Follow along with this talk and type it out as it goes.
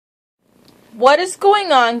What is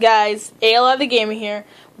going on, guys? ALR the Gamer here.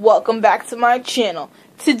 Welcome back to my channel.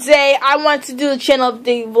 Today I want to do a channel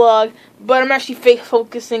update vlog, but I'm actually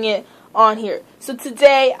focusing it on here. So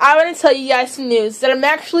today I want to tell you guys some news that I'm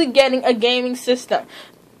actually getting a gaming system.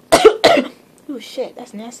 Oh shit,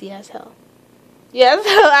 that's nasty as hell. Yeah, so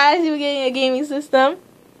I actually getting a gaming system.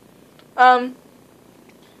 I'll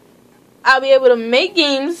be able to make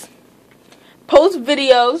games, post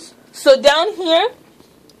videos. So down here,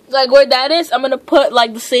 like where that is, I'm gonna put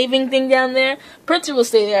like the saving thing down there. Printer will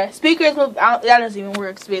stay there. Speakers will, that doesn't even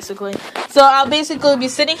work basically. So I'll basically be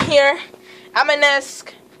sitting here at my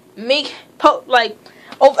desk, I'm actually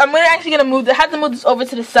gonna move. I have to move this over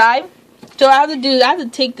to the side. So I have to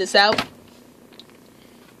take this out.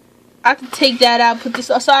 I have to take that out. Put this.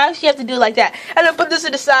 So I actually have to do it like that. And then put this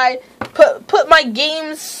to the side. Put my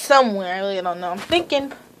games somewhere. I really don't know. I'm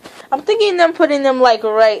thinking them putting them like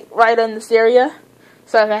right in this area,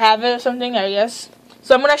 so I can have it or something, I guess.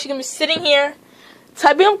 So I'm actually gonna be sitting here,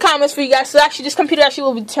 typing up comments for you guys. So actually, this computer actually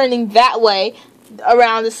will be turning that way,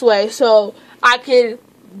 around this way. So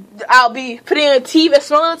I'll be putting a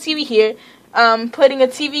small little TV here. Putting a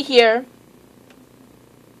TV here.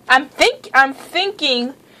 I'm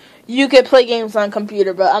thinking you could play games on a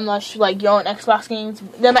computer, but I'm not sure, like your own Xbox games.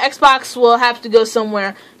 Then my Xbox will have to go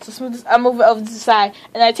somewhere. So I move it over to the side,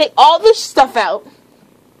 and I take all this stuff out.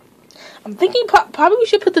 I'm thinking probably we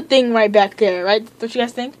should put the thing right back there, right? What you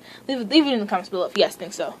guys think? Leave it in the comments below if you guys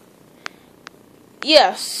think so.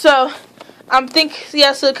 Yeah, so so I'm going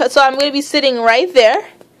to be sitting right there.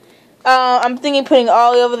 I'm thinking putting it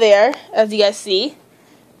all over there, as you guys see.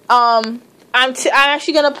 I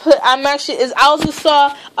also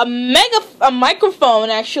saw a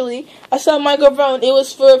microphone, actually. I saw a microphone. It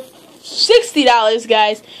was for $60,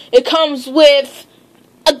 guys. It comes with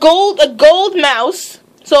a gold mouse.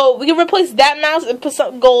 So we can replace that mouse and put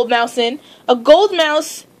some gold mouse in. A gold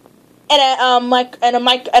mouse and a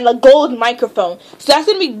gold microphone. So that's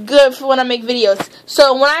gonna be good for when I make videos.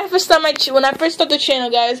 So when I first start the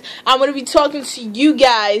channel, guys, I'm gonna be talking to you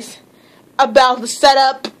guys about the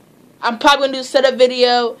setup. I'm probably gonna do a setup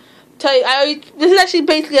video. This is actually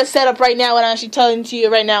basically a setup right now, and I'm actually telling to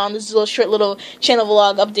you right now on this short little channel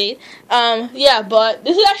vlog update. Yeah, but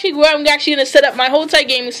this is actually where I'm actually gonna set up my whole entire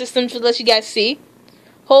gaming system to let you guys see.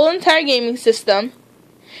 Whole entire gaming system.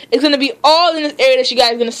 It's gonna be all in this area that you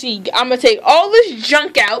guys are gonna see. I'm gonna take all this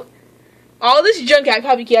junk out.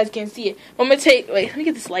 Probably you guys can't see it. I'm gonna wait, let me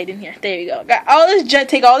get this light in here. There you go. Take all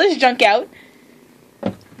this junk out.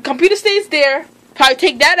 Computer stays there. Probably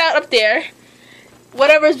take that out up there.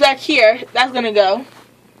 Whatever's back here, that's gonna go.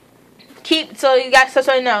 So you guys, that's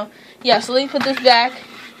what I know. Yeah, so let me put this back.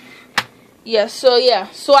 Yeah, so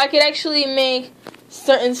I could actually make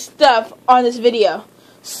certain stuff on this video.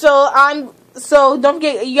 So don't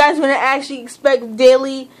forget, you guys are gonna actually expect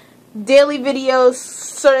daily videos,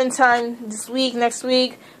 certain time this week, next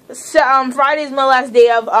week. So, Friday is my last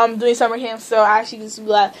day of doing summer camp, so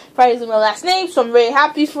Friday is my last name, so I'm very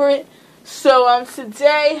happy for it. So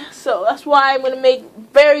that's why I'm gonna make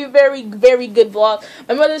very good vlog.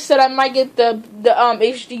 My mother said I might get the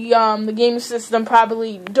the gaming system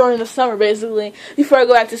probably during the summer, basically, before I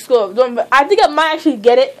go back to school. I think I might actually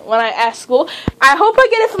get it when I ask school. I hope I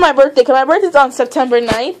get it for my birthday, because my birthday's on September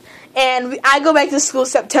 9th, and I go back to school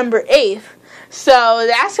September 8th. So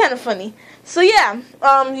that's kind of funny. So yeah,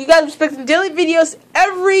 you guys are expecting daily videos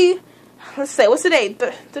every. Let's say, what's today?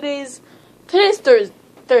 Today's Thursday.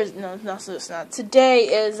 No, it's not. Today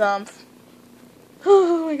is oh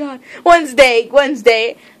my god, Wednesday.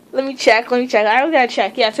 Let me check. I gotta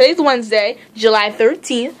check. Yeah, today's Wednesday, July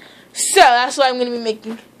 13th. So that's why I'm gonna be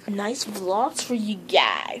making nice vlogs for you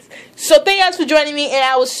guys. So thank you guys for joining me, and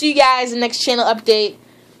I will see you guys in the next channel update.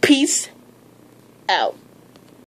 Peace out.